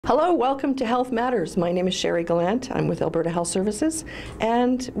Hello, welcome to Health Matters. My name is Sherry Gallant. I'm with Alberta Health Services,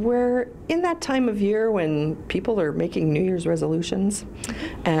 and we're in that time of year when people are making New Year's resolutions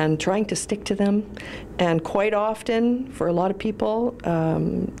and trying to stick to them. And quite often, for a lot of people,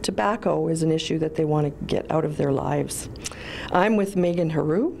 tobacco is an issue that they want to get out of their lives. I'm with Megan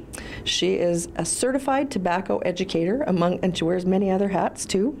Heroux. She is a certified tobacco educator, and she wears many other hats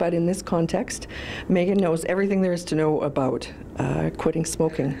too, but in this context, Megan knows everything there is to know about quitting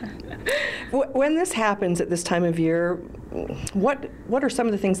smoking. When this happens at this time of year, what are some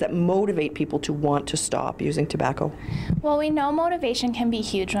of the things that motivate people to want to stop using tobacco? Well, we know motivation can be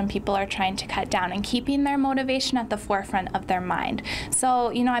huge when people are trying to cut down, and keeping their motivation at the forefront of their mind.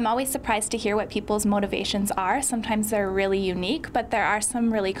 So, I'm always surprised to hear what people's motivations are. Sometimes they're really unique, but there are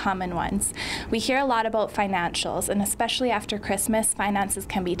some really common ones. We hear a lot about financials, and especially after Christmas, finances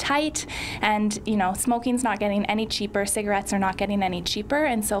can be tight, and smoking's not getting any cheaper, cigarettes are not getting any cheaper,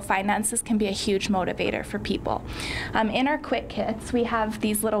 and so finances can be a huge motivator for people. In our Quit Kits, we have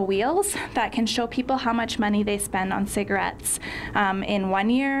these little wheels that can show people how much money they spend on cigarettes in 1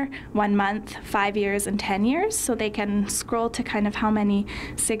 year, 1 month, 5 years, and 10 years. So they can scroll to kind of how many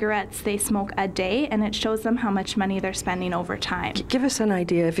cigarettes they smoke a day, and it shows them how much money they're spending over time. Give us an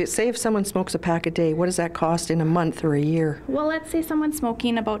idea. If someone smokes a pack a day, what does that cost in a month or a year? Well, let's say someone's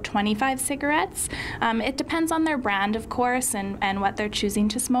smoking about 25 cigarettes. It depends on their brand, of course, and what they're choosing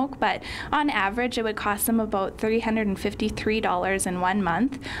to smoke, but on average, it would cost them about $353 in 1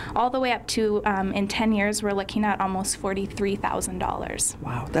 month, all the way up to, in 10 years, we're looking at almost $43,000.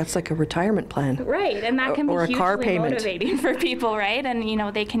 Wow, that's like a retirement plan. Right, and that can be hugely car payment. motivating for people, right? And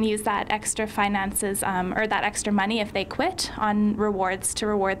they can use that extra finances or that extra money if they quit on rewards to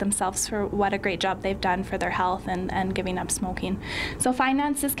reward themselves for what a great job they've done for their health and giving up smoking. So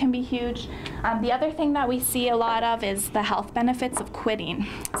finances can be huge. The other thing that we see a lot of is the health benefits of quitting.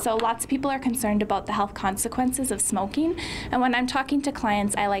 So lots of people are concerned about the health consequences of smoking, and when I'm talking to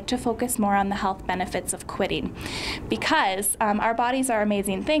clients, I like to focus more on the health benefits of quitting, because our bodies are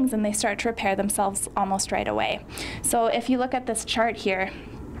amazing things and they start to repair themselves almost right away. So if you look at this chart here,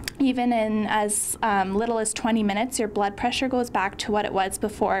 even in as little as 20 minutes, your blood pressure goes back to what it was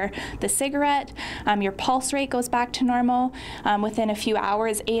before the cigarette. Your pulse rate goes back to normal. Within a few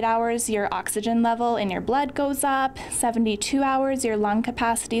hours, 8 hours, your oxygen level in your blood goes up. 72 hours, your lung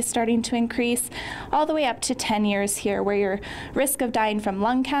capacity is starting to increase, all the way up to 10 years here, where your risk of dying from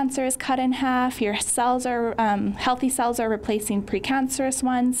lung cancer is cut in half. Your cells are, healthy cells are replacing precancerous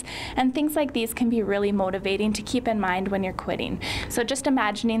ones, and things like these can be really motivating to keep in mind when you're quitting. So just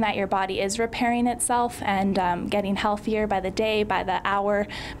imagining that your body is repairing itself and getting healthier by the day, by the hour,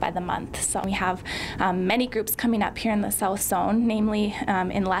 by the month. So we have many groups coming up here in the South Zone, namely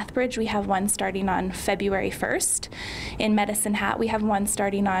in Lethbridge, we have one starting on February 1st. In Medicine Hat, we have one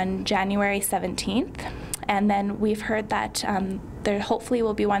starting on January 17th. And then we've heard that there hopefully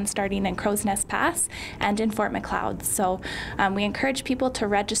will be one starting in Crow's Nest Pass and in Fort Macleod. So we encourage people to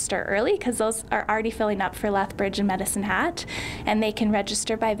register early, because those are already filling up for Lethbridge and Medicine Hat. And they can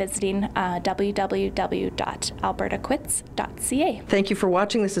register by visiting www.albertaquits.ca. Thank you for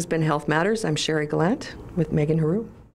watching. This has been Health Matters. I'm Sherry Gallant with Megan Heroux.